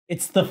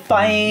It's the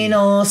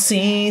final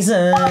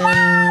season.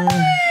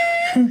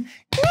 Hey,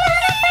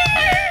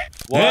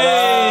 what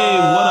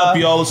up,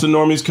 y'all? It's the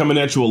Normies coming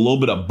at you a little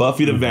bit of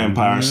Buffy the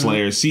Vampire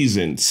Slayer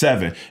Season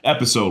 7,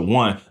 Episode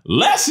 1,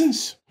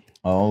 Lessons.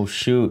 Oh,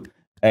 shoot.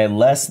 Hey,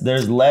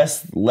 there's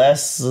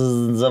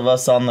lessons of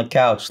us on the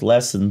couch.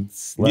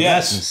 Lessons.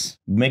 Yes.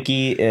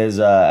 Mickey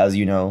is, as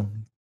you know,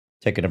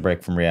 taking a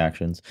break from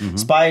reactions.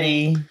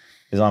 Spidey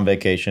is on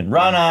vacation.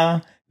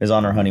 Rana is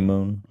on her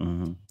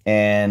honeymoon.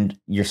 And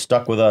you're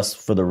stuck with us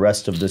for the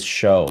rest of this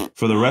show.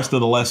 For the rest of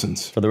the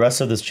lessons. For the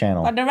rest of this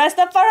channel. For the rest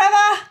of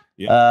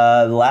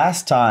forever.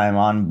 Last time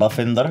on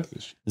Buffinder,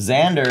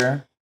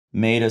 Xander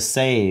made a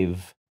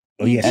save.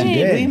 Oh, yes, And he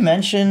did did. we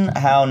mention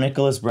how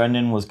Nicholas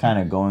Brendan was kind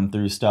of going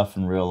through stuff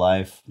in real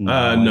life?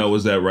 No,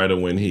 was that right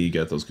when he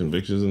got those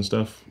convictions and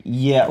stuff?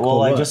 Yeah, well,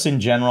 like what? just in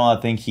general, I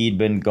think he'd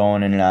been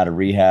going in and out of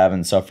rehab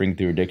and suffering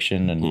through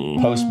addiction.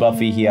 And post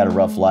Buffy, he had a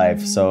rough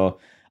life. So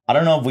I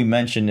don't know if we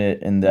mentioned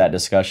it in that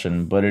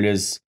discussion, but it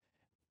is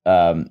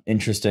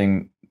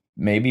interesting,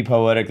 maybe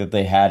poetic that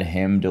they had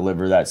him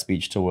deliver that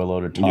speech to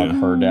Willow to talk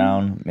her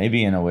down.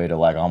 Maybe in a way to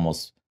like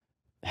almost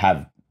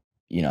have,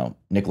 you know,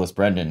 Nicholas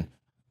Brendan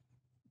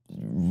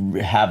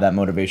have that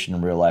motivation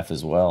in real life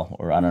as well.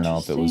 Or I don't know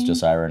if it was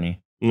just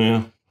irony.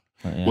 Yeah.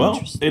 But, yeah.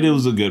 Well, it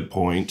was a good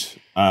point.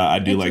 I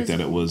do like that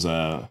it was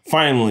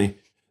finally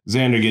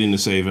Xander getting the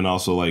save and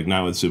also like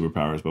not with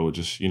superpowers, but with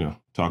just, you know,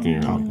 talking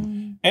your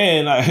own.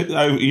 And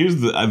here's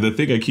the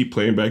thing I keep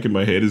playing back in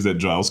my head is that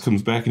Giles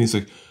comes back and he's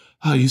like,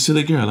 "Oh, you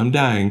silly girl, I'm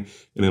dying."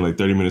 And then like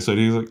 30 minutes later,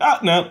 he's like, "Ah,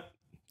 no,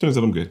 turns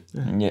out I'm good."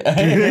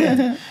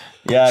 Yeah.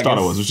 Yeah. I thought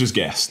it was just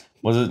gassed.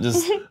 Was it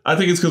just I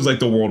think it's because like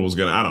the world was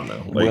gonna. I don't know.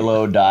 Like,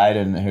 Willow died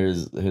and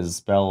his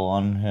spell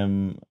on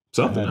him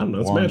something. I don't know.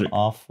 It's worn magic.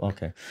 off?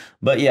 Okay.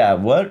 But yeah,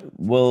 what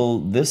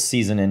will this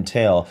season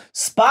entail?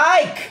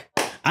 Spike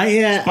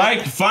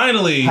Spike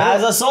finally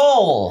has a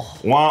soul.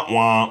 Womp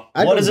womp.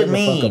 What does it give a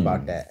fuck mean?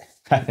 about that?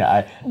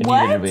 It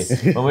needed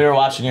to be. When we were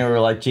watching it, we were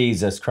like,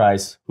 Jesus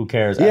Christ, who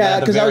cares? And Yeah, at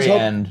the because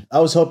very I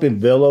was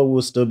hoping Willow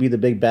will still be the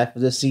big bad for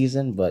this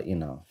season, but you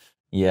know,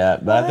 yeah,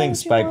 but I Why think would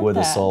you Spike want with a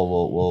that?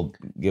 soul will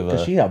give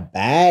because a. she's a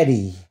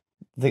baddie.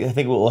 I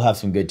think we'll have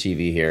some good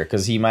TV here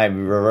because he might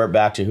revert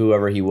back to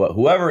whoever he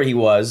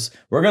was.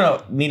 We're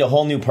gonna meet a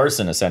whole new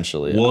person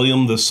essentially.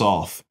 William the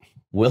Soft.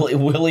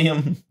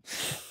 William,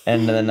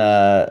 and then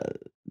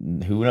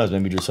who knows?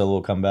 Maybe Drusilla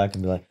will come back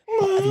and be like,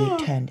 "What have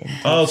you turned into?"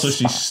 Oh, so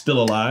she's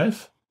still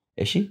alive?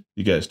 Is she?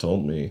 You guys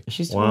told me. Is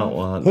she still Wow,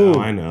 alive? wow, Who? now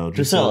I know.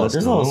 Drusilla's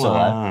still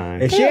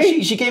alive. Is Yeah,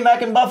 she? she came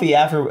back in Buffy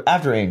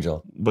after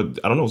Angel. But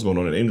I don't know what's going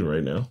on in Angel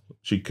right now.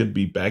 She could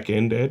be back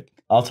and dead.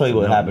 I'll tell you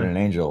what No. happened in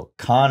Angel.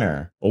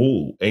 Connor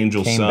Oh,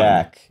 Angel's came son.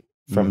 back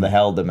from the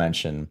Hell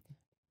Dimension,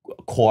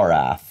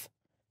 Korath,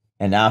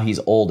 and now he's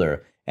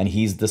older, and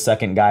he's the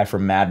second guy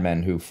from Mad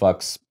Men who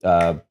fucks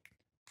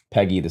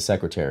Peggy, the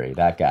secretary.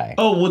 That guy.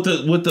 Oh, with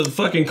the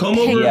fucking comb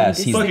over?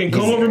 Yes, he's fucking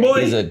comb over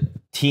boy? He's a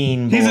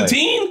teen boy. He's a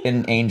teen?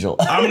 In Angel.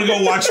 I'm gonna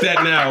go watch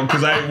that now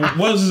because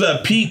what was his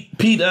Pete.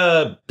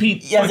 Yeah,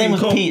 his name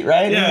was Pete,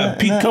 right? Yeah,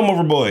 Pete Come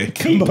Over Boy.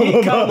 Pete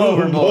come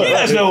over boy. You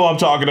guys know who I'm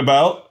talking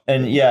about.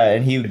 And yeah,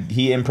 and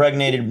he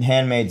impregnated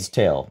Handmaid's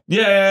Tale.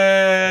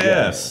 Yeah.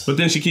 Yes. But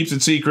then she keeps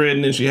it secret,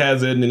 and then she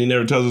has it, and then he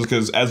never tells us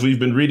because as we've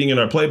been reading in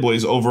our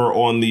Playboys over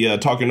on the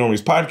Talking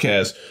Normies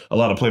podcast, a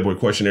lot of Playboy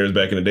questionnaires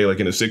back in the day, like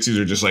in the 60s,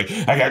 are just like,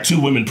 I got 2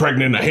 women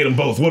pregnant, and I hate them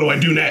both. What do I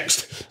do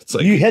next? It's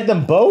like, You hit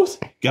them both?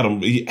 got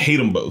them, hate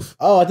them both.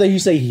 Oh, I thought you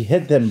say he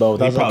hit them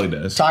both. I He was probably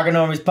like, does. Talking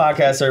Normies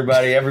podcast,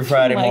 everybody, every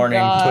Friday Oh my morning,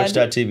 God.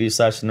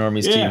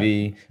 twitch.tv/Normies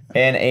TV.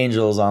 And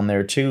Angel's on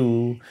there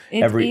too.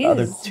 It every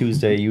other is.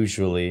 Tuesday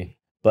usually.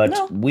 But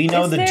No, we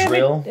know it's the there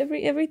drill.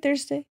 every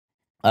Thursday.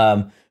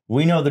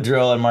 We know the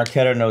drill, and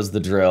Marquetta knows the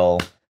drill.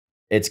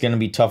 It's going to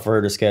be tough for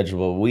her to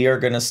schedule. We are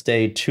going to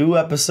stay 2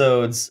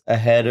 episodes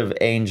ahead of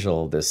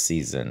Angel this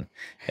season,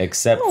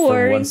 except Don't for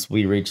worry. once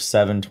we reach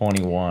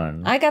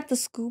 721. I got the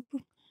scoop.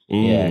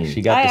 Yeah,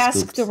 she got I the asked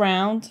scoops.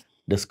 around.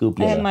 The scoop,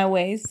 I yeah. had my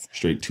ways.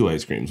 Straight 2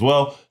 ice creams.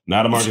 Well,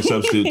 not a market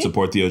substitute.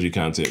 Support the OG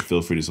content.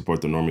 Feel free to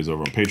support the Normies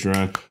over on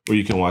Patreon, where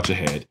you can watch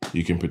ahead,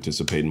 you can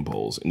participate in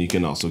polls, and you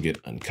can also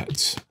get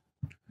uncuts.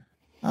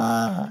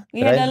 We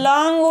had a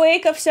long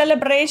week of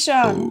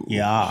celebration.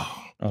 yeah.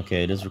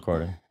 Okay, it is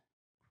recording.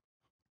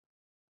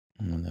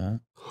 And that.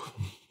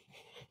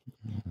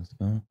 Let's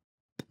go.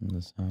 And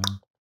the sound.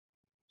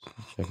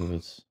 Check if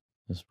it's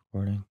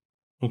recording.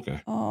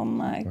 Okay. Oh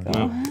my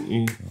Well, god.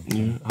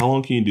 Yeah. How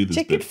long can you do this?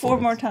 Check bit it 4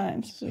 for? more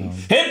times,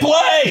 please. Hit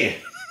play!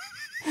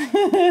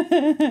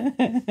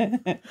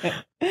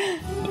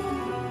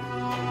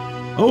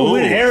 Oh,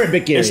 we're in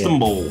Arabic area.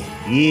 Istanbul.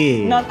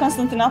 Yeah. Not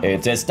Constantinople.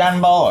 It's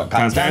Istanbul.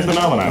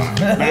 Constantinople.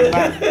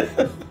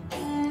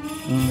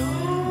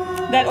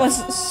 That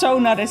was so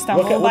not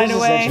Istanbul, What by is the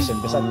this way.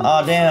 interesting? Besides-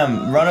 Oh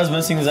damn! Runa's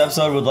missing this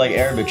episode with like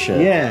Arabic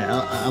shit.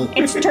 yeah.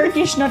 It's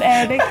Turkish, not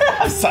Arabic.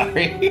 I'm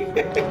sorry.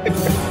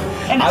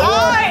 And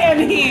I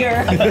am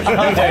here. The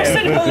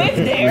person who lived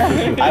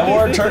there. I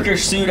wore a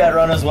Turkish suit at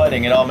Runa's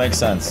wedding. It all makes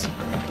sense.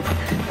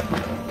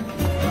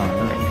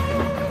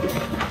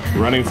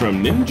 Running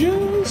from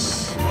ninjas?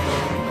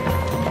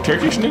 ninjas?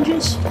 Turkish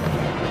ninjas?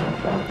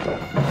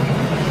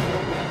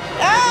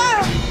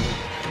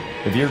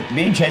 If you're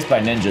being chased by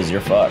ninjas,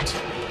 you're fucked.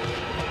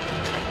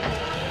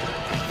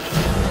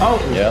 Oh,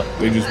 Yep.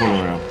 They just went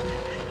around.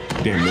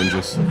 Damn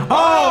ninjas.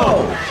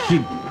 oh!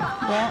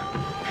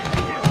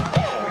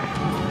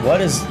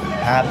 What is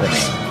happening?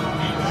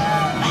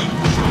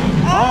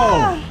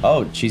 Oh!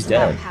 Oh, she's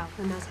dead.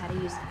 Who knows how to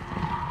use it?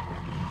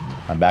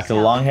 I'm back to the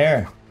long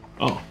hair.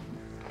 Oh.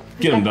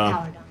 Get him,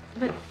 Don.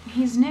 But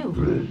he's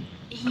new.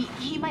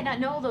 He might not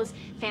know those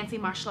fancy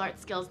martial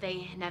arts skills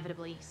they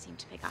inevitably seem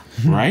to pick up.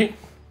 Right?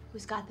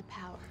 Who's got the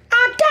power?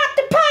 I got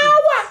the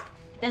power!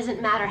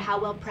 Doesn't matter how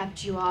well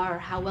prepped you are or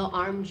how well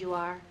armed you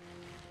are.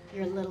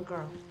 You're a little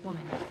girl,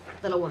 Woman.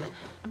 little woman.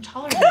 I'm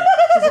taller than you.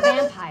 She's a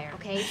vampire,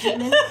 okay?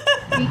 Human,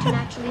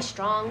 preternaturally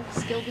strong,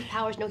 skilled with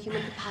powers no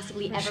human could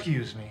possibly ever.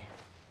 Excuse me.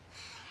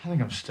 I think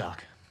I'm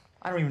stuck.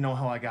 I don't even know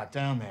how I got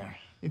down there.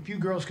 If you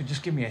girls could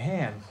just give me a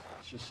hand.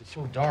 It's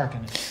so dark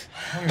and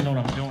I don't even know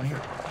what I'm doing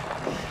here.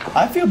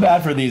 I feel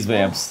bad for these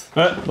vamps.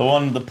 The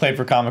one that played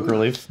for comic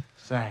relief.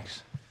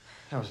 Thanks.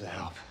 That was the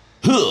help.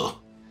 Huh.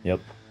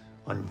 Yep.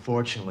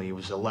 Unfortunately, it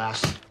was the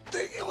last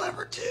thing you'll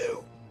ever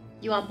do.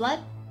 You want blood?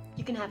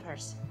 You can have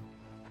hers.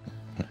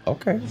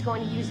 Okay. He's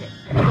going to use it.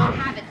 You don't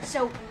have it,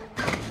 so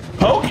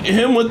Poke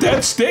him with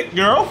that stick,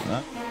 girl.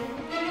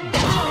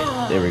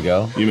 There we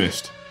go. You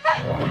missed.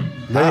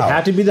 Does it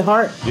have to be the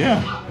heart?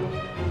 Yeah.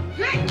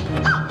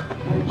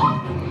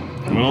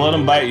 I'm gonna let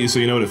him bite you so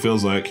you know what it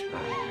feels like.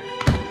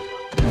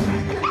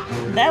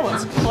 That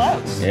was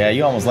close. Yeah,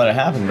 you almost let it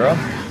happen, girl.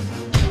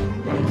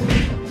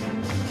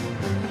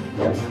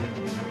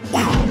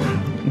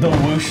 The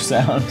whoosh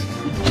sound.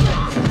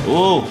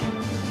 Ooh.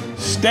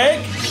 Steak?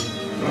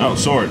 Oh,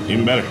 sword.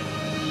 Even better.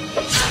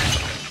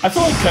 I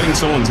feel like cutting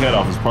someone's head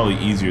off is probably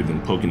easier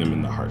than poking them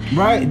in the heart.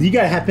 Right? You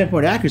gotta have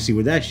pinpoint accuracy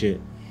with that shit.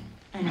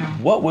 I know.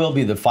 What will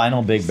be the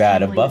final big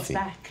bad of Finally, it's Buffy?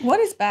 back. What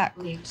is back?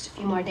 only just a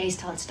few more days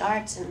till it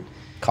starts, and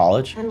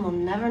College? then we'll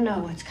never know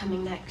what's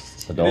coming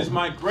next. It is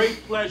my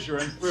great pleasure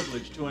and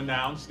privilege to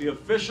announce the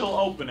official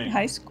opening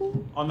High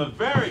school? on the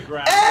very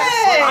ground.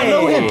 I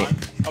know him.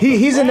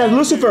 He's in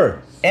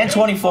Lucifer. And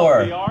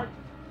 24.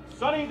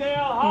 Sunnydale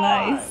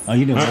High. Nice. Oh,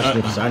 you know that's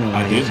because I know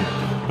I that did, is.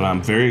 but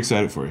I'm very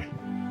excited for you.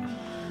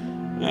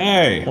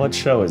 Hey, What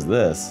show is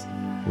this?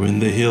 we're in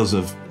the hills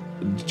of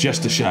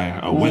Chestershire,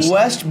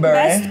 Westbury.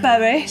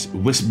 Westbury.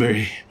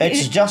 Westbury,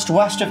 It's just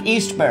west of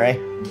Eastbury.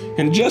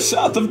 and just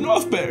south of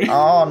Northbury,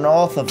 Oh,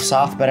 north of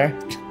Southbury.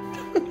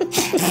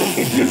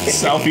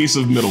 southeast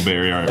of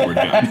Middlebury. All right, we're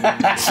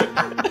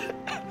done.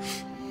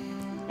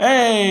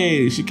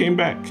 Hey, she came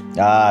back,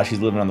 Ah, she's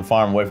living on the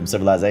farm away from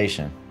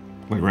civilization.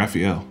 like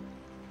Raphael.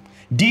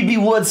 DB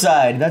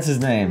Woodside, that's his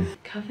name.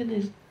 Coven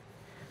is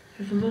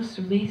the most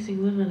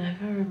amazing women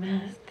I've ever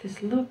met.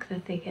 This look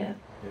that they get.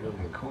 They're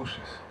looking cautious.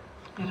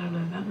 I don't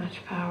have that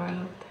much power, I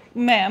don't think.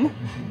 Ma'am.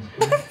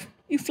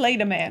 You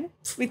flayed a man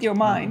with your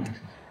mind.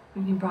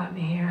 When you brought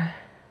me here,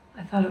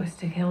 I thought it was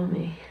to kill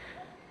me.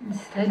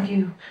 Instead,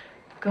 you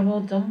go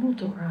all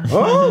Dumbledore on.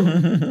 Oh,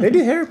 they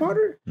did Harry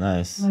Potter.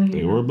 Nice.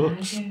 They were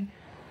books. Do you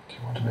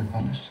want to be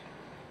punished?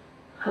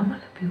 I'm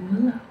gonna be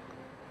Willow.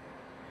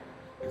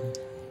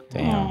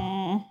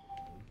 Damn.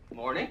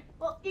 Morning.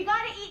 Well, you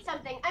gotta eat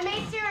something. I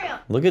made cereal.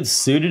 Look at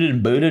suited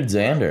and booted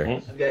Xander.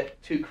 I've got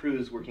 2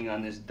 crews working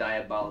on this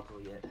diabolical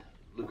yet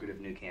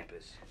lucrative new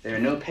campus. There are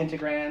no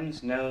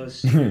pentagrams, no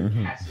secret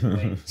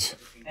passageways.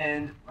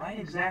 And right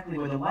exactly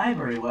where the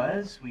library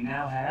was, we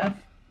now have...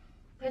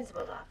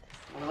 Principal's office.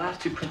 Well, the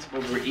last 2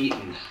 principals were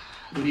eaten.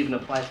 Who'd even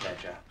apply for that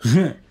job?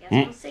 Guess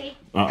we'll see.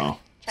 Uh-oh.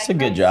 It's a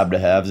good job to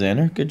have,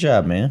 Xander. Good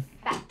job, man.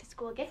 Back to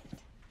school gift.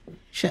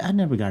 Shit, I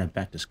never got a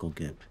back to school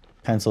gift.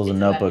 Pencils and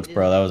notebooks,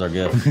 bro. That was our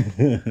gift.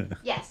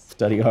 Yes.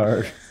 Study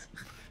hard.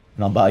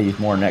 And I'll buy you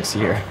more next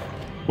year.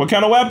 What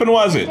kind of weapon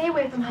was it? Stay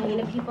away from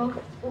hyena people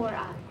or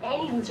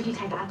any lizardy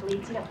type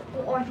athletes, you know,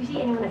 or if you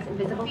see anyone that's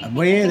invisible.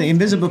 Well, yeah, the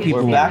invisible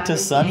people. We're back to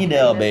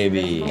Sunnydale,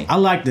 baby. I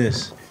like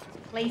this.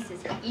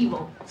 Places of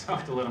evil.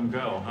 Tough to let him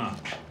go, huh?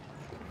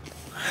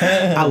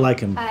 I like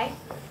him. Hi.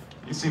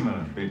 You seem a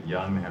bit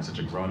young to have such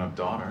a grown-up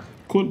daughter.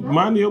 Quit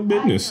mind your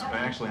business. I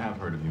actually have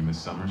heard of you, Miss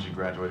Summers. You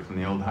graduated from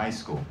the old high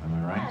school, am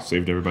I right?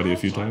 Saved everybody a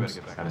few times.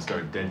 Gotta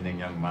start deadening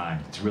young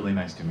minds. It's really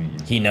nice to meet you.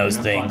 He knows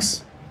Have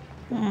things.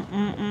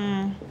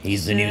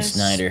 He's the new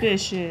Snyder.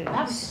 Suspicious.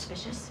 That was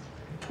suspicious.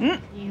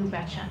 You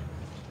betcha.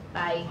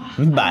 Bye.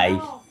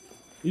 Bye.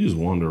 You just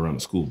wander around the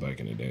school back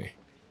in the day.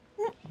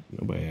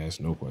 Nobody asked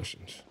no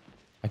questions.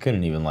 I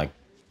couldn't even like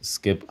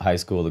skip high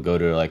school to go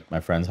to like my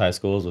friends' high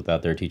schools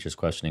without their teachers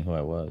questioning who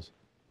I was.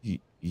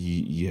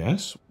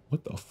 Yes?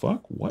 What the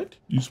fuck? What?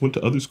 You just went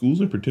to other schools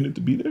and pretended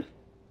to be there?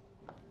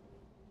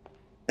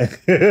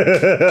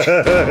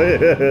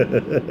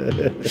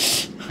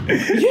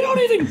 You don't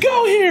even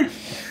go here!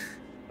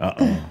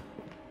 Uh-oh.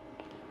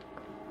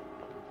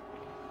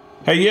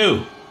 Hey,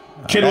 you!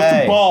 Kid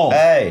with the ball!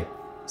 Hey,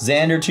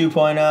 Xander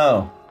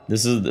 2.0.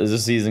 Is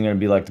this season gonna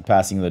be like the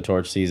passing of the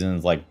torch season?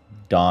 It's like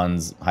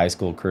Dawn's high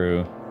school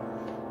crew.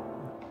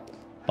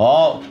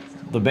 Oh,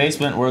 The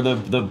basement where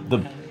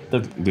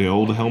the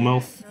old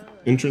Hellmouth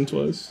entrance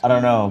was? I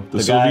don't know.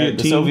 The Soviet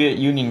the team? Soviet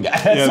Union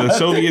guy. Yeah, the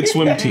Soviet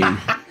swim team.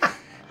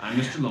 I'm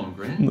Mr.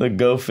 Lundgren. The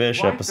Go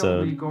Fish Why episode.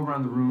 don't we go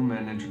around the room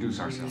and introduce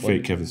ourselves?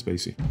 Fake Kevin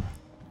Spacey.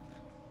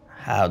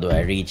 How do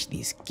I reach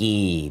these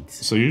kids?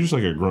 So you're just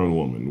like a grown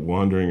woman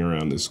wandering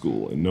around this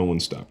school and no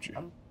one stopped you.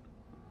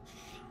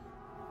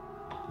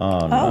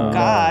 Oh no. Oh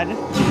God.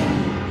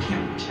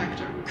 Can't protect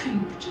her.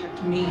 Couldn't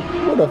protect me.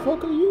 Who the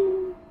fuck are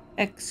you?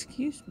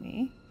 Excuse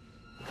me.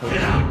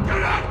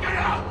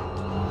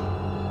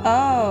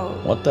 Oh.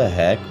 What the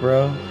heck,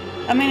 bro?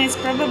 I mean, it's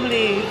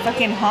probably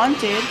fucking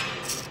haunted.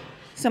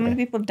 So many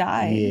people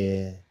died.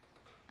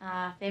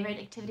 Yeah. Favorite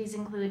activities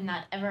include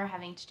not ever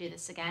having to do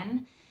this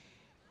again.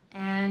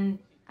 And,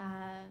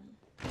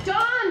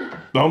 Dawn!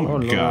 Oh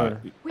my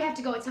God. We have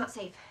to go. It's not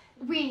safe.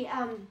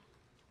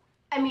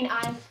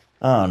 I've...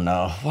 Oh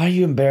no. Why are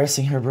you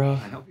embarrassing her, bro?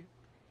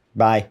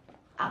 Bye.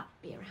 I'll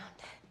be around.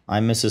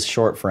 I'm Mrs.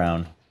 Short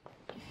Frown.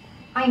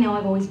 I know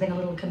I've always been a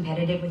little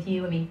competitive with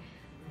you. I mean,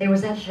 there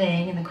was that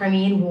thing in the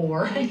Crimean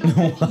War.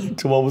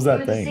 What was that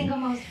The thing? single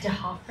most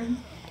D'Hoffrey,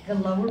 the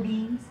lower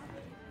beings,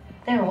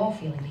 they're all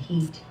feeling the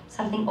heat.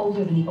 Something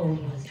older than the old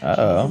ones.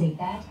 Uh-oh. Isn't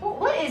that? Well,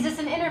 what is this,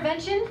 an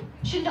intervention?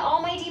 Shouldn't all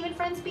my demon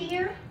friends be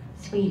here?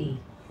 Sweetie,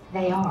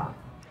 they are.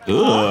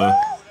 Ugh.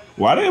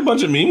 Why are they a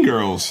bunch of mean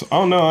girls?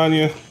 Oh no,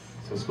 Anya.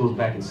 So school's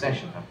back in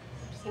session, huh?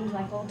 Seems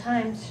like old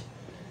times.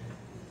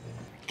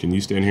 Can you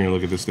stand here and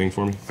look at this thing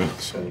for me?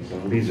 Thanks.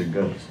 These are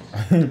ghosts.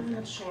 I'm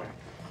not sure.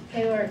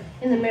 They were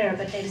in the mirror,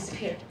 but they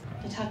disappeared.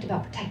 They talked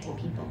about protecting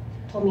people.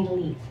 Told me to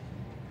leave.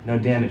 No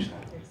damage,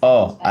 though.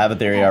 Oh, I have a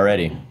theory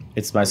already.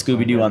 It's my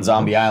Scooby-Doo on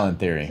Zombie Island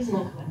theory. There's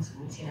no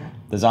coincidence here.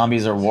 The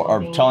zombies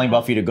are telling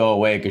Buffy to go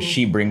away because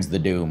she brings the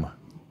doom.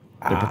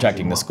 They're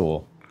protecting the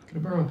school. Can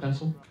I borrow a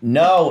pencil?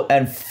 No,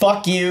 and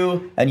fuck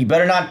you, and you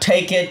better not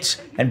take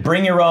it, and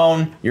bring your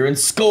own. You're in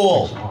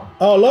school.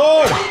 Oh,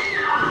 Lord!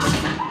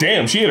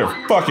 Damn, she hit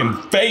her fucking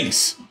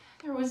face.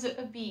 there was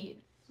a bee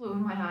flew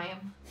in my eye.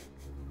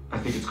 I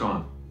think it's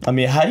gone. I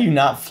mean, how do you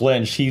not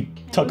flinch? He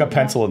took a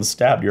pencil and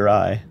stabbed your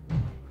eye.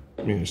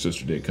 Me and her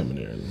sister did come in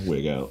there and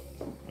wig out.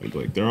 I was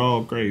like, they're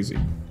all crazy.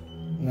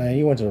 Nah,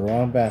 you went to the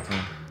wrong bathroom.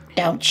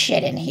 Don't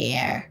shit in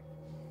here.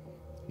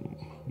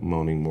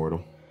 Moaning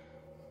mortal.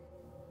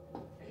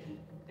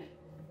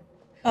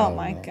 Oh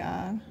my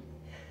God.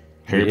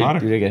 Harry Potter?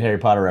 You did get a Harry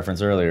Potter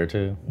reference earlier,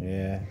 too.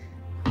 Yeah.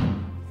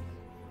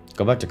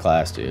 Go back to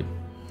class, dude.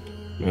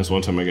 Man, this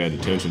one time I got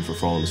detention for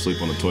falling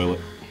asleep on the toilet.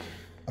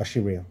 Oh, she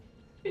real.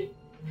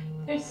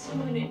 There's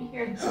someone in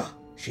here.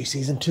 She's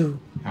season 2.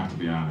 I have to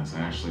be honest, I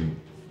actually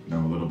know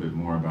a little bit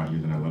more about you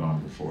than I let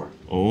on before.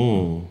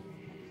 Oh.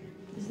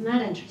 Isn't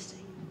that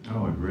interesting?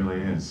 Oh, it really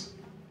is.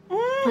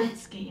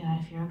 Let's get you out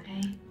of here,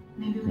 okay?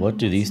 Maybe we What can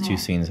do get these some two more.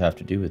 scenes have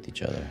to do with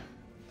each other?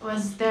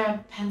 Was there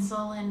a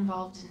pencil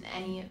involved in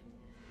any of...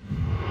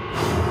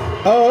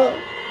 Oh!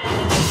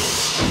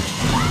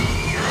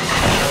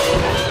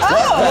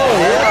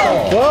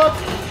 Fuck!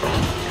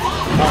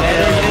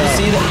 Xander, you didn't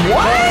see that?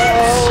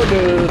 Oh,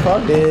 dude,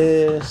 fuck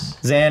this.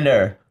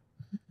 Xander,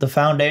 the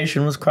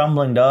foundation was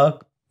crumbling,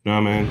 dog. Nah,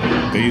 man.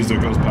 They used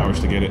their ghost powers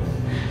to get it.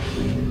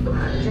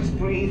 Just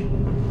breathe.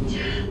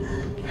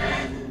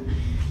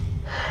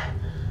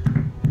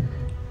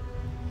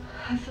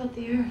 I felt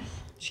the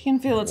earth. She can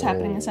feel what's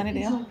happening in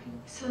Sunnydale. I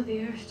saw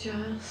the earth,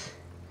 Giles.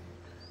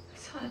 I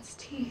saw its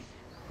teeth.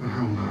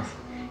 Oh,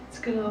 It's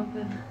gonna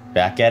open.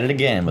 Back at it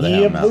again with a Yeah,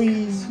 helmet.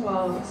 please.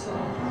 Swallow us all.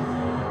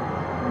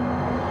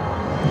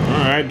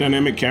 Alright,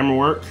 dynamic camera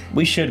work.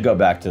 We should go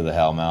back to the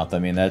Hellmouth. I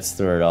mean, that's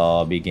where it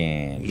all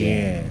began.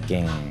 Yeah.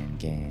 Gang.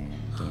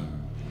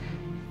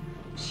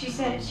 She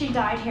said she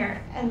died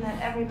here, and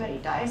that everybody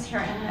dies here,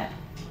 and that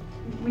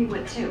we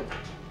would too.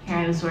 Here,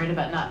 I was worried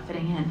about not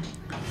fitting in.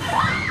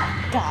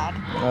 God.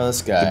 Oh,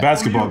 this guy. The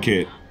basketball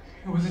kid.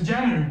 It was a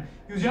janitor.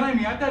 He was yelling at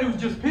me. I thought he was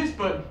just pissed,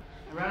 but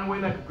I ran away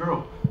like a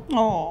girl.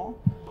 Oh.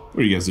 What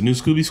are you guys, the new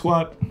Scooby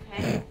Squad?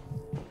 Okay.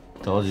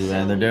 Told you,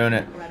 man, they're doing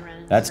it. Run around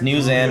in That's new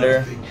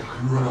Xander.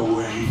 run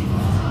away.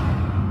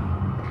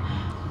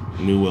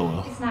 New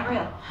Willow. It's not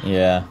real.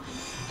 Yeah.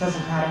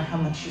 Doesn't matter how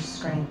much you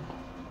scream.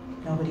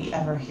 Nobody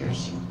ever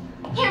hears you.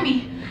 Hear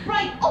me!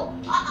 Right! Oh,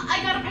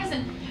 I got a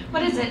present.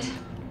 What is it?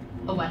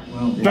 A what?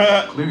 Well,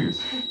 it's clear.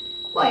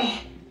 Boy,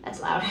 that's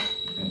loud.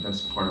 And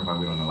that's part of why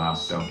we don't allow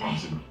cell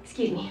phones in.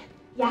 Excuse me.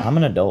 Yeah. I'm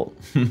an adult.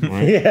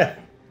 Yeah.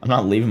 I'm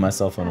not leaving my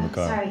cell phone in the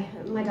car. Sorry,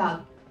 my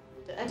dog.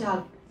 A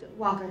dog.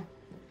 Walker.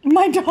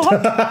 My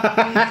dog.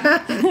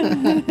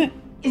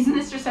 Isn't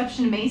this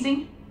reception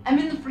amazing? I'm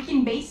in the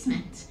freaking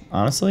basement.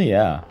 Honestly,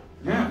 yeah.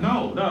 Yeah,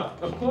 no,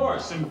 of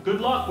course. And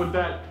good luck with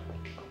that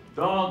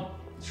dog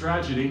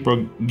tragedy.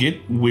 Bro,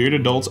 get weird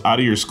adults out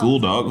of your school,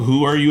 dog.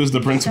 Who are you as the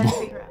principal?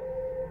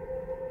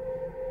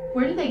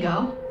 Where did they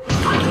go?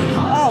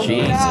 Oh,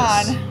 Jesus.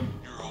 God.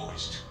 You're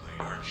always too late,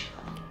 aren't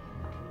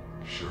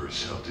you? Sure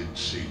as hell didn't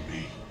see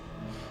me.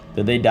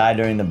 Did they die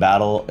during the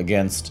battle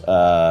against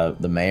the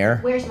mayor?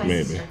 Where's my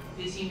Maybe. sister?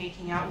 Busy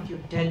making out with your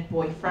dead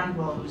boyfriend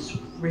while he was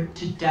ripped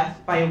to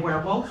death by a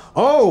werewolf?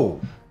 Oh!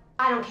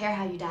 I don't care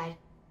how you died.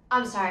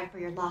 I'm sorry for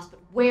your loss, but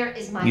where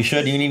is my You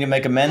should. You need to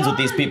make amends with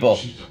these people.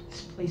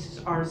 This place is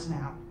ours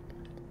now.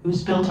 It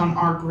was built on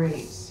our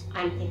graves.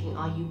 I'm thinking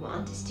all you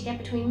want is to get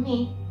between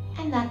me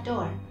and that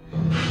door.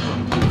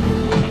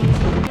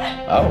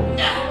 Oh.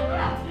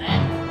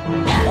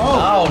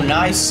 Oh,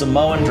 nice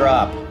Samoan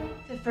drop.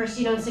 If at first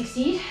you don't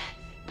succeed,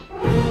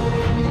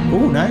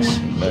 Ooh, nice.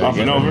 Up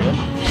and over.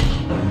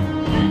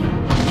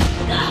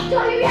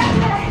 don't leave me out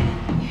there.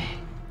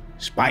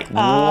 Spike.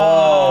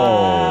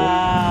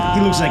 Whoa.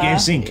 He looks like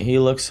NSYNC. He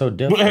looks so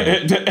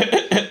different.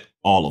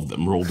 All of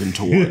them rolled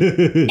into one.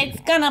 It's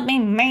gonna be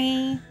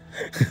me.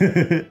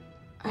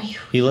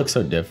 He looks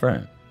so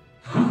different.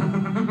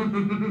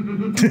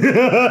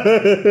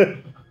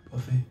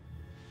 Buffy.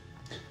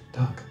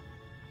 Duck.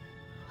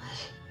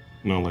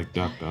 No, like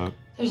Doc.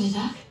 There's a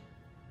duck.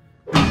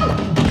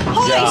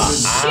 Holy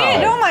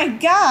shit! Oh my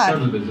god!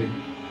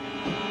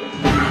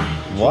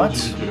 What?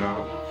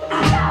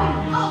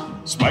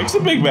 Spike's the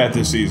big bad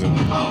this season.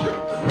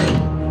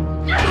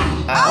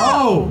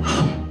 Ow!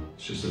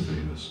 It's just the three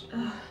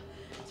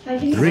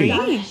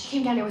of us. She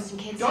came down here with some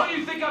kids. Don't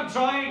you think I'm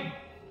trying?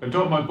 I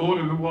dropped my board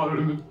in the water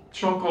and the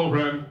charcoal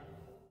ran.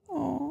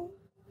 Oh,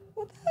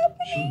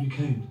 Sure you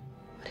came.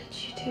 What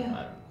did you do?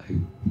 I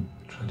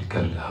tried to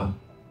cut it out.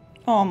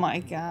 oh my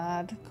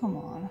god! Come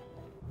on.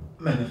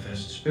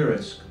 Manifest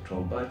spirits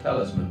controlled by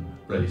talisman,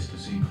 raised to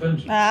seek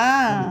vengeance.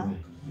 Ah.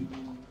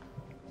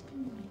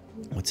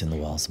 What's in the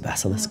walls?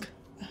 Basilisk?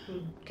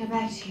 Get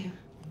back to you.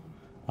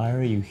 Why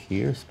are you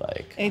here,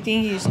 Spike? I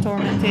think he's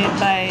tormented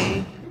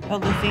by all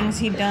the things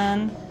he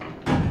done.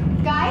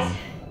 Guys?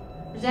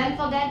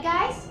 Resentful dead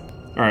guys?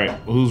 Alright,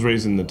 well, who's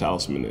raising the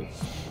talisman then?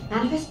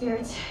 Manifest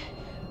spirits,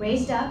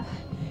 raised up,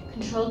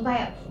 controlled by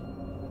a...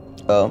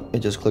 Oh, it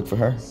just clicked for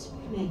her.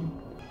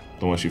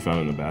 The one she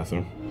found in the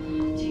bathroom.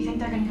 Do you think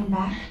they're gonna come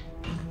back?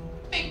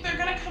 Think they're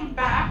gonna come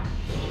back?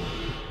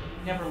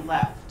 Never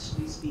left,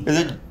 we speak. Is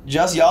it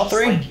just y'all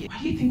three? Why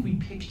do you think we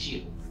picked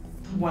you?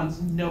 The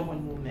ones no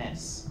one will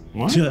miss.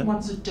 What? The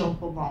ones that don't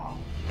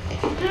belong.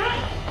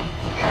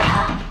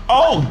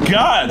 Oh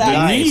God, the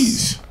Nice.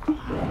 knees.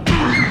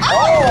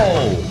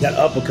 Oh! That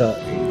uppercut.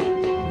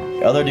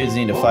 The other dudes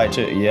need to fight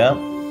too. Yep.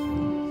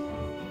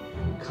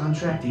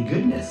 Contracty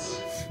goodness.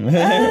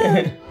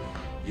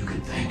 You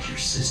could thank your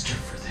sister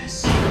for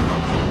this.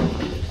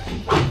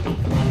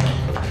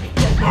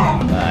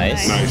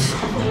 Nice. Nice.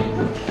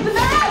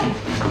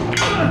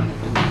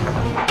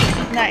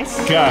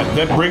 Nice. God,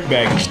 that brick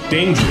bag is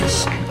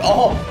dangerous.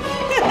 Oh!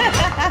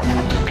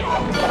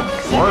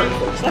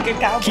 Work. It's like a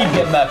cowboy. Keep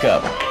getting back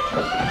up.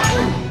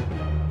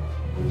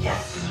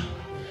 Yes.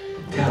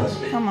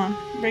 Talisman. Come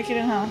on, break it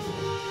in half.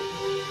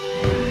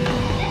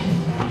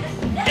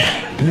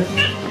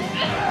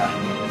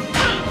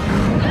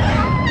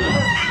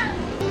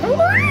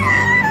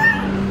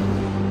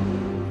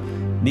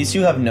 These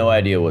two have no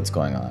idea what's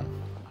going on.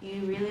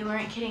 You really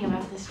weren't kidding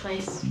about this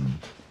place.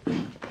 I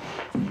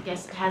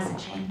guess it hasn't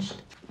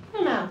changed. I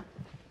don't know.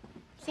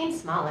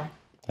 Seems smaller.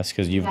 That's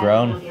because you've You'll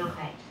grown. be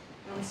okay.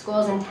 The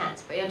school's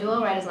intense, but you'll do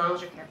all right as long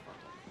as you're careful.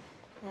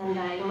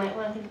 And you might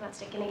want to think about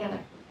sticking together.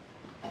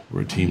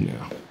 We're a team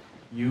now.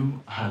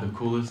 You are the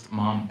coolest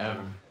mom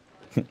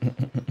ever.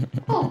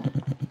 Oh,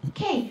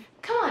 okay,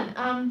 come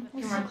on. A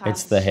few more classes.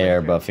 It's the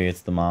hair, Buffy.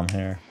 It's the mom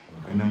hair.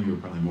 I know you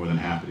were probably more than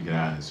happy to get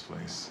out of this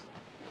place.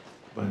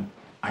 But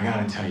I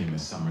gotta tell you,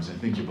 Miss Summers, I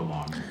think you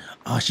belong here.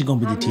 Oh, she gonna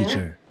be the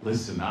teacher.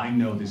 Listen, I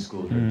know this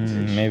school's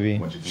reputation. Maybe.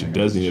 What you She think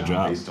does of this need a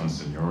job. Based on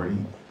seniority.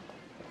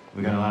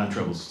 We got a lot of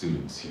troubled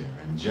students here,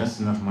 and just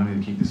enough money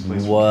to keep this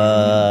place.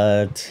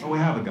 What? Well, we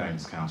have a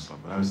guidance counselor,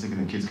 but I was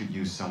thinking the kids could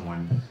use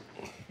someone,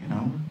 you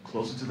know,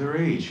 closer to their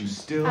age, who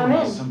still I'm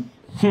has in.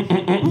 some.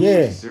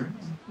 Yeah. Serious?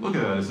 Look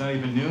at that! It's not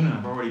even noon, and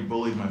I've already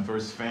bullied my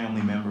first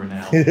family member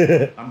now.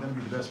 I'm gonna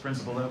be the best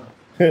principal ever.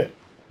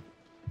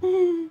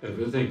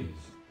 Everything is.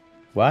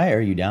 Why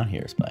are you down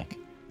here, Spike?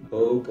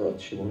 Oh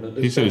God, she won't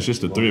understand. He said it's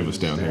just the three of us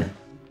down here.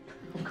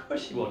 Of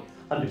course you won't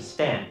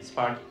understand,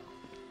 Sparky.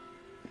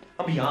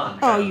 I'll be on.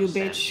 Oh, you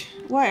bitch.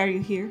 Why are you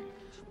here?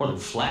 More than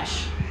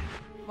flesh.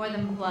 More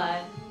than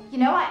blood. You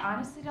know, I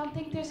honestly don't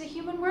think there's a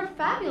human word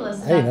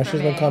fabulous Hey, now enough she's for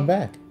gonna me. come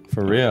back.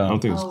 For I real. don't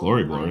think it's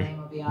glory.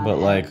 But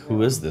like,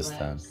 who is this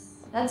then?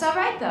 That's all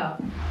right,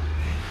 though.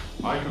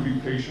 I can be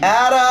patient.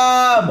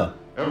 Adam!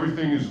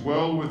 Everything is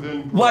well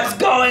within. What's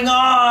going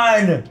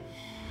on?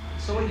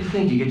 So what do you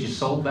think? You get your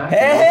soul back?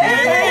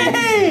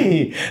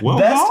 Hey! Well,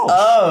 Best golf.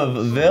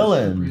 of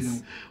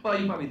villains. Well,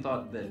 you probably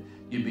thought that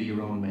you'd be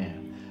your own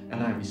man,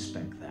 and I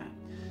respect that.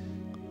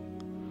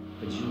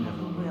 But you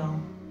never will.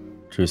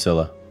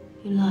 Drusilla.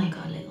 You like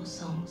our little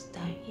songs,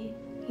 don't you?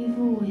 You've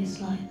always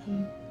liked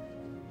them.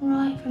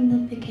 Right from the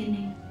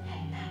beginning.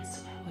 And that's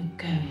where we're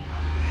going.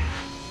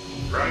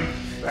 Right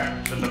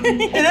back to the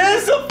It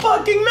is a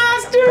fucking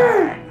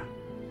master!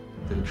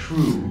 The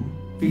true.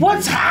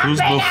 What's Who's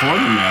happening? before the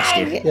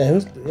master? Yeah,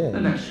 who's The yeah.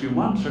 next few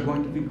months are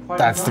going to be quite.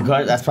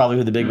 That's probably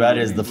who the big bad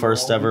is. The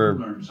first ever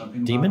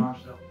demon.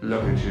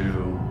 Look at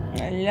you.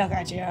 Look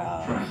at you.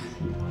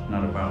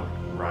 Not about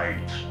right.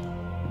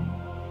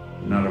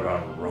 Not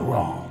about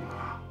wrong.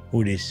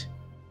 Who this?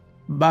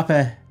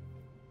 Buffy.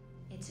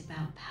 It's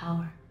about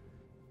power.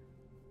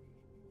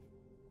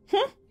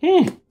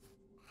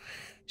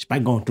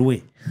 Spike going through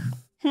it.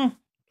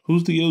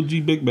 Who's the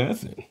OG Big Bad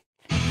thing?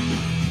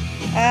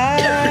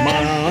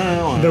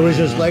 The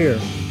original Slayer.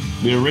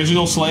 The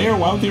original Slayer?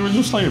 Why would the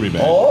original Slayer be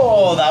bad?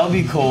 Oh, that would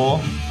be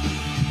cool.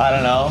 I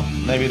don't know.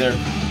 Maybe they're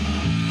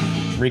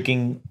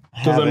wreaking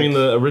Because, I mean, havoc.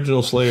 the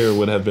original Slayer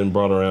would have been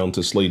brought around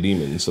to slay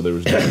demons, so there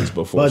was demons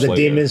before But the Slayer.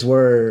 demons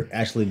were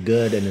actually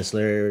good, and the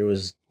Slayer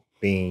was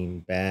being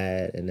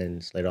bad, and then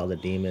slayed all the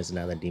demons, and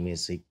now the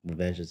demons seek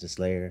revenge as the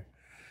Slayer.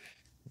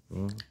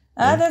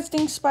 I don't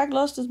think Spike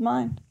lost his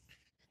mind.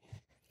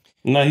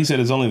 No, he said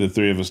it's only the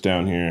three of us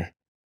down here.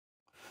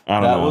 I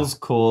don't That know. was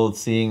cool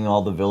seeing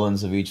all the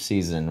villains of each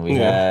season. We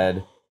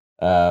had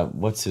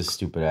what's his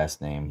stupid ass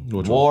name?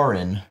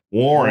 Warren.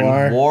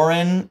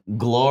 Warren,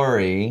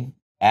 Glory,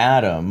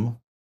 Adam,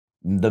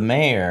 the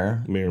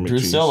mayor,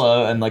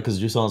 Drusilla, and like because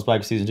Drusilla and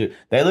Spike season 2,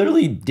 they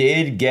literally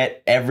did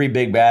get every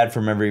big bad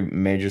from every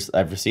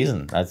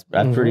season. That's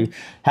pretty.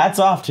 Hats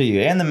off to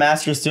you. And the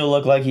master still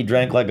looked like he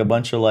drank like a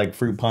bunch of like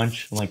fruit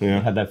punch, like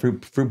had that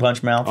fruit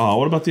punch mouth. Oh,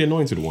 what about the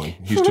anointed one?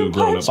 He's too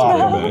grown up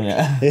to bring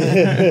back.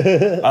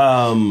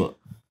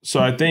 So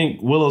I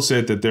think Willow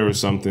said that there was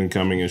something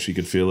coming and she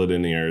could feel it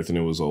in the earth and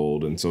it was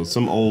old. And so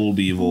some old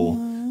evil,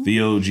 the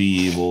OG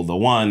evil,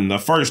 the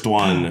first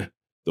one,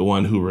 the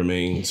one who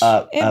remains.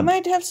 It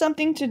might have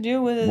something to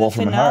do with the Wolf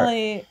from Heart.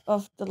 finale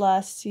of the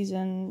last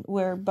season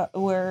where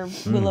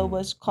Willow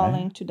was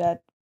calling to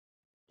that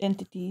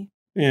entity.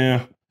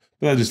 Yeah.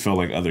 But that just felt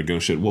like other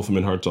ghost shit.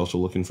 Wolfram Hart's also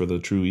looking for the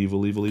true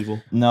evil.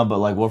 No, but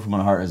like Wolfram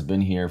and Heart has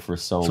been here for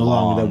so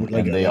long, that,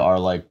 like, and they are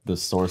like the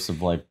source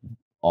of like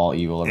all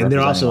evil. And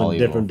they're also all in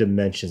evil. different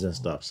dimensions and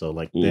stuff. So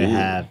like they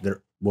have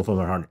their Wolfram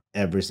and Heart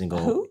every single.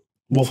 Who?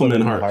 Wolfram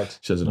and Heart.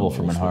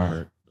 Wolfram and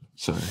Heart.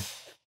 Sorry.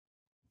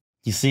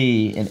 You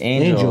see, in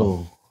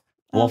Angel.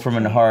 Wolfram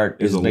and Heart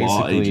Is is a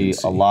law basically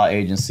agency. a law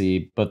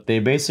agency, but they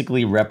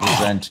basically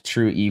represent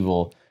true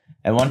evil.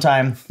 And one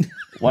time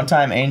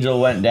Angel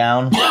went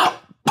down.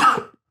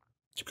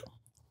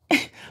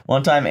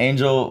 One time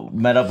Angel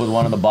met up with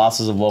one of the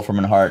bosses of Wolfram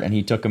and Heart, and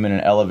he took him in an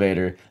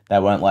elevator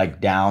that went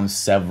like down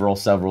several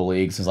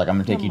leagues. He's like, I'm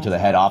gonna take you to the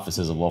head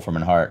offices of Wolfram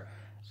and Heart.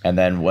 And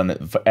then when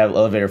the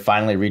elevator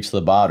finally reached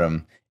the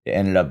bottom, it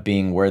ended up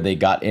being where they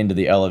got into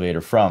the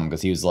elevator from,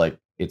 because he was like,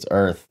 it's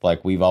Earth,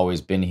 like we've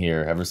always been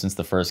here. Ever since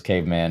the first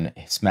caveman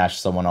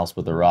smashed someone else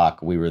with a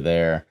rock, we were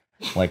there,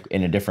 like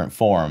in a different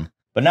form.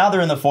 But now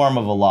they're in the form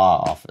of a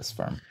law office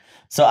firm.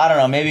 So I don't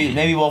know.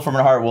 Maybe Wolfram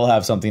and Heart will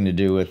have something to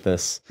do with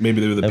this. Maybe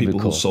they were the That'd be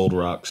people cool. who sold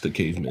rocks to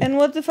cavemen. And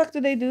what the fuck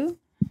do they do?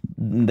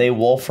 They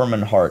Wolfram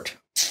and Heart.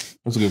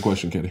 That's a good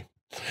question, Katie.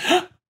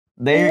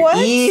 They're What?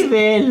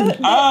 evil.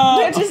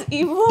 They're just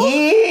evil?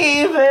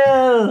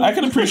 Evil. I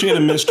can appreciate a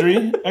mystery.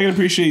 I can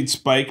appreciate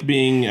Spike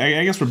being.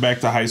 I guess we're back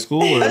to high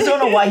school. I just don't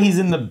know why he's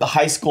in the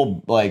high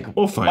school. Like,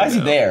 We'll find why is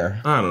he out.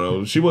 there? I don't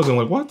know. She wasn't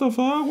like, what the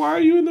fuck? Why are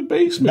you in the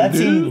basement, That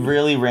dude? seemed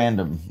really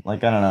random.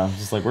 Like, I don't know.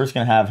 Just like, we're just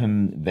gonna have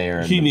him there.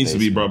 in He the needs to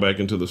be basement. brought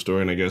back into the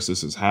story, and I guess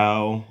this is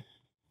how.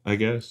 I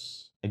guess.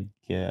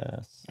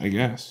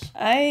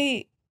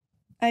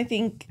 I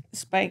think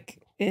Spike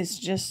is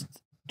just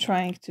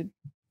trying to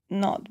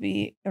not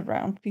be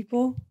around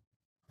people.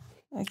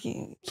 Like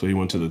So he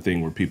went to the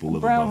thing where people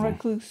live brown above him.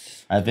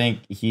 recluse. I think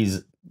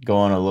he's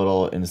going a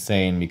little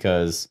insane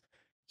because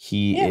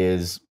he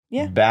is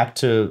back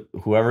to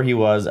whoever he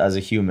was as a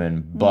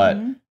human, but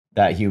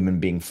that human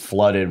being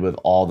flooded with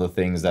all the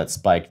things that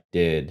Spike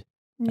did.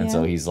 And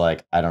so Yeah. he's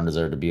like, I don't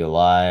deserve to be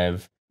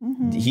alive.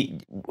 Mhm.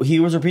 He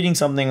was repeating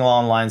something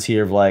along the lines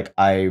here of like,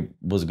 I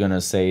was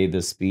gonna say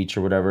this speech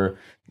or whatever.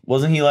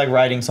 Wasn't he like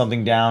writing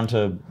something down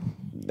to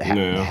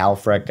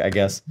Halfrek, I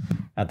guess,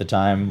 at the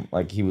time?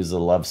 Like he was a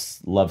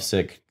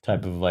lovesick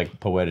type of like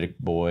poetic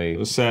boy.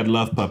 A sad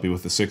love puppy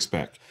with a six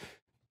pack.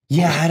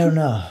 Yeah, I don't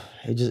know.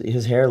 It just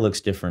his hair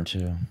looks different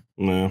too.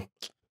 No.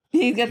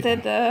 He got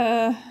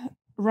that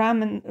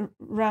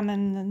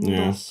ramen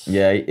noodles.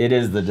 Yeah, it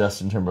is the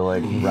Justin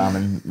Timberlake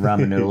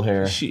ramen noodle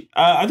hair.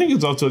 I think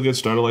it's off to a good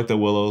start. I like that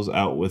Willow's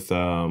out with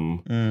out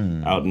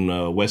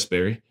in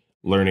Westbury,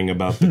 learning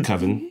about the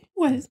coven.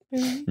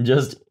 Westbury.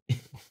 Just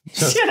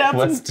Shut up.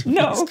 West-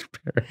 No.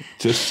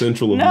 Just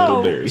central of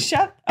No. Middlebury.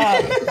 Shut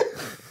up.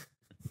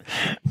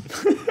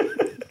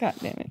 God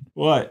damn it.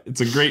 What?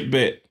 It's a great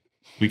bit.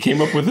 We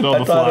came up with it on I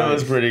the thought fly. it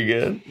was pretty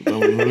good. That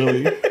was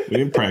really. We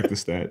didn't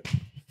practice that.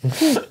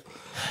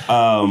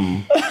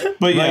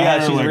 But yeah,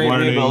 she's like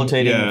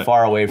rehabilitating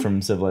far away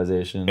from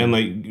civilization, and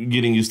like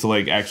getting used to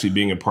like actually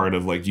being a part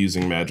of like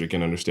using magic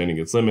and understanding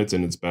its limits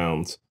and its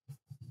bounds.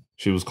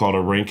 She was called a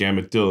rank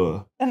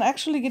amateur. And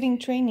actually getting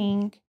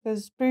training,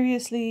 because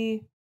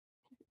previously,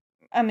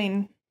 I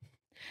mean,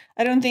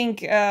 I don't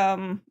think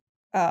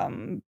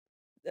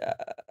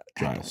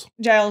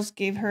Giles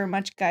gave her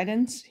much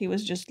guidance. He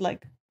was just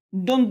like,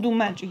 don't do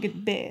magic,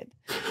 get bad.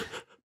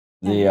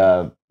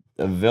 the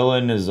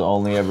villain is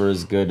only ever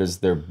as good as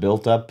they're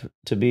built up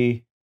to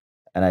be,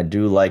 and I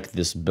do like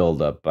this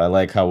build up. I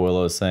like how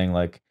Willow is saying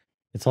like,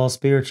 it's all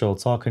spiritual,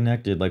 it's all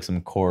connected, like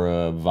some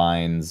Korra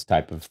Vines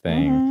type of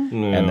thing.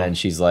 And then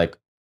she's like,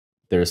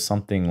 there's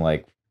something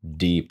like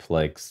deep,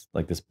 like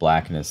this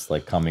blackness,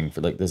 like coming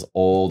for like this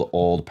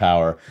old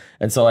power.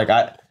 And so like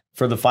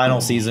for the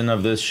final season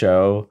of this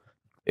show,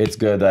 it's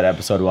good that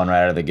episode 1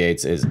 right out of the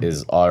gates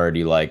is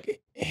already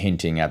like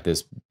hinting at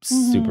this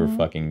super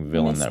fucking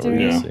villain that we're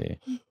gonna see.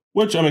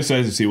 Which I'm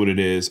excited to see what it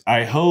is.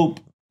 I don't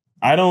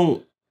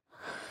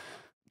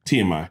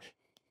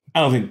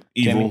think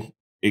evil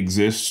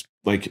exists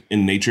like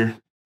in nature.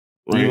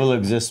 Right? Evil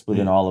exists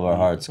within all of our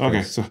hearts.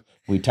 Okay, so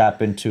we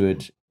tap into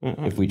it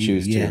if we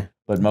choose to,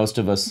 but most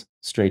of us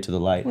stray to the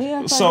light. We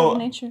are part of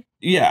nature.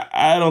 Yeah,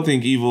 I don't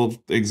think evil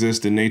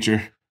exists in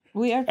nature.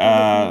 We are part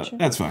of nature.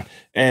 That's fine.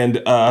 And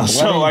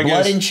so I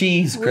guess blood and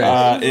cheese, Chris.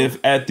 If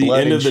at the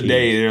end of the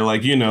day they're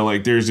like,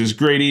 like there's this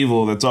great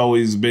evil that's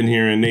always been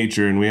here in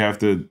nature, and we have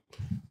to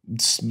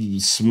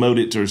smote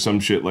it or some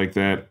shit like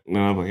that, and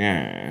I'm like,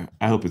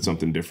 I hope it's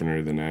something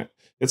different than that.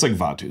 It's like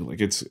Vatu.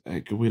 Like it's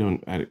like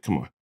come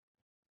on.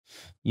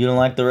 You don't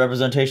like the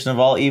representation of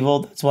all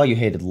evil? That's why you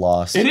hated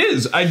Lost. It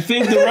is. I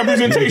think the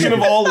representation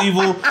of all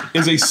evil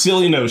is a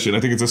silly notion. I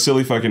think it's a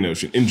silly fucking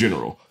notion in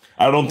general.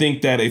 I don't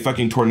think that a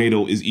fucking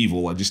tornado is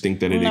evil. I just think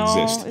that it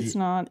exists. No, it's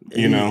not.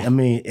 I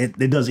mean,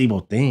 it does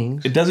evil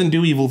things. It doesn't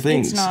do evil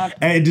things. It's not.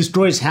 And it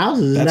destroys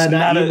houses. That's Isn't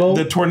that not evil?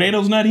 The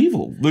tornado's not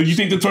evil. You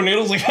think the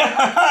tornado's like, ha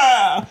ha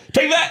ha,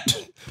 take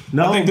that?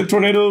 No. I think the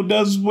tornado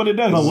does what it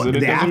does. But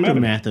the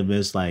aftermath of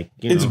it's like,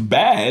 it's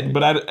bad,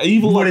 but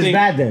evil. What is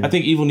bad then? I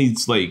think evil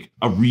needs like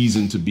a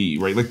reason to be,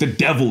 right? Like the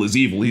devil is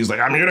evil. He's like,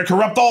 I'm here to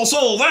corrupt all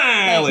souls.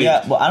 Like,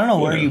 yeah, well, I don't know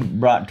where you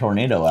brought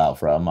tornado out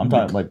from. I'm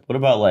talking like, what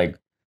about like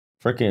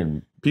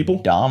freaking people?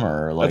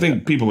 Dahmer? Like, I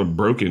think people are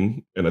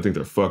broken and I think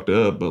they're fucked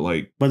up,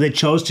 but they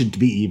chose to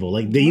be evil.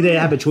 Like they either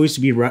have a choice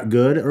to be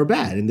good or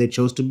bad, and they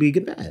chose to be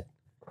bad.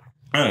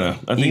 I don't know.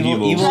 I think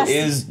evil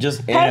is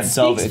just in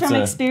itself. Speaks from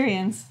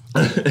experience.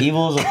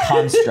 Evil is a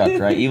construct,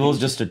 right? Evil is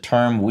just a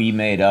term we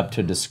made up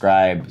to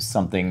describe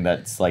something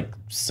that's like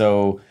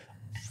so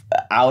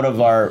out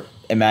of our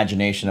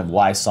imagination of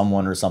why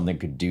someone or something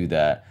could do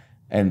that.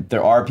 And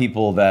there are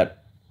people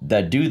that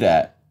do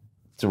that.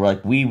 So we're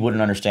like, we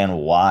wouldn't understand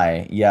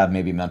why. Yeah,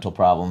 maybe mental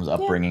problems,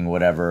 upbringing,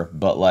 whatever.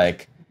 But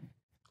like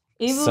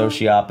evil.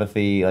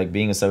 Sociopathy, like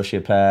being a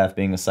sociopath,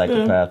 being a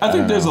psychopath. I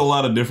think there's a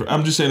lot of different.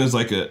 I'm just saying it's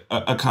like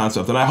a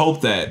concept. And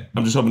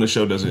I'm just hoping the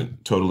show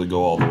doesn't totally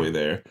go all the way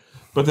there.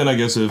 But then I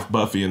guess if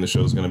Buffy in the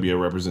show is going to be a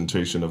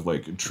representation of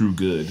like true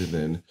good,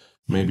 then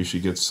maybe she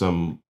gets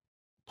some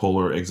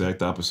polar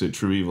exact opposite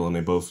true evil and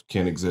they both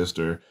can't exist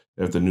or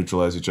they have to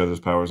neutralize each other's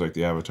powers like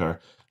the Avatar.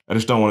 I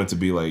just don't want it to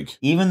be like...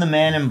 Even the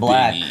Man in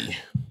Black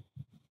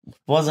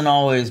wasn't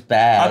always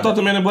bad. I thought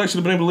the Man in Black should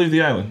have been able to leave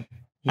the island.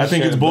 I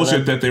think it's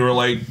bullshit that they were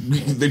like,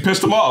 they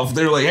pissed him off.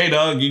 They were like, hey,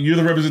 dog, you're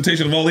the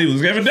representation of all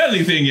evils. You haven't done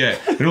anything yet.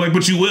 They're like,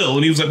 but you will.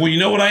 And he was like, well, you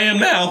know what I am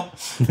now?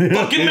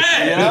 Fucking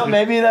mad.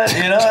 Maybe that,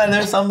 and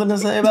there's something to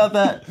say about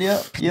that.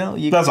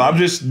 That's all. I'm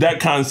just, that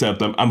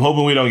concept, I'm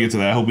hoping we don't get to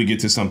that. I hope we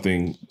get to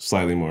something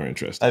slightly more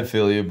interesting. I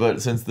feel you.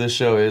 But since this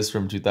show is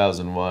from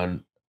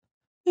 2001,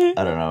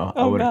 I don't know.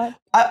 God.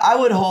 I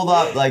would hold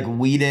up like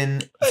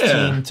Whedon's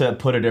team to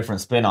put a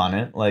different spin on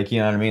it. Like, you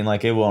know what I mean?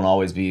 Like it won't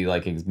always be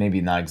like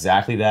maybe not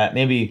exactly that.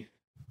 Maybe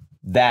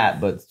that,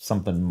 but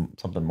something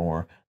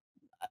more.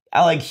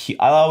 I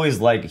always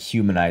like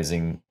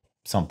humanizing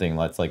something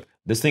that's like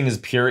this thing is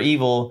pure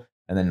evil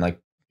and then like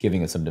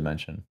giving it some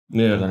dimension.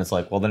 Yeah. And then it's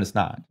like, well, then it's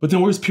not. But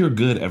then where's pure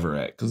good ever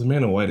at? Because the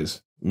Man in White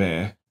is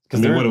meh.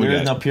 Because there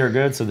is no pure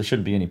good, so there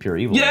shouldn't be any pure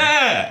evil.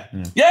 Yeah!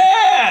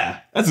 Yeah!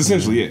 That's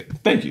essentially it.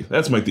 Thank you.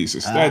 That's my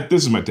thesis.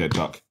 This is my TED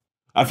Talk.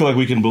 I feel like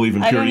we can believe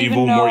in pure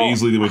evil more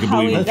easily than we can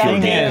believe in pure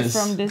good.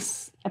 From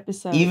this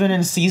episode. Even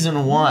in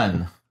season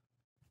 1,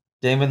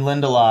 David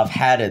Lindelof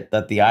had it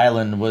that the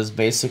island was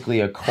basically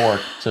a cork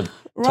to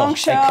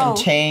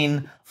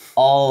contain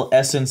all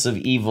essence of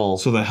evil.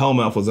 So the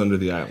Hellmouth was under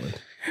the island.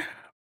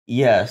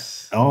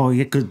 Yes. Oh,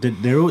 yeah, because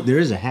there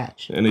is a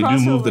hatch. And they do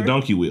move the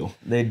donkey wheel.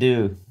 They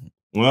do.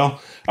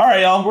 Well, all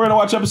right, y'all. We're going to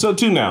watch episode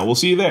 2 now. We'll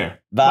see you there.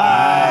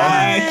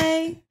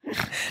 Bye.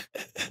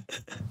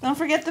 Don't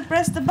forget to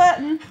press the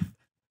button.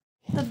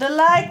 The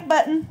like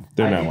button.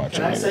 They're not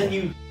watching. Can I send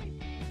you...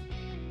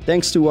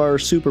 Thanks to our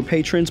super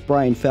patrons,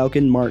 Brian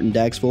Falcon, Martin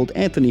Daxvold,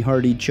 Anthony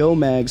Hardy, Joe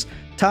Maggs,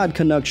 Todd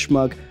Canuck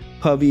Schmuck,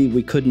 Puvy.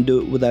 We couldn't do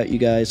it without you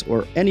guys,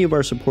 or any of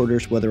our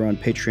supporters, whether on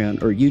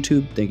Patreon or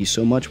YouTube. Thank you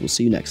so much. We'll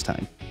see you next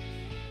time.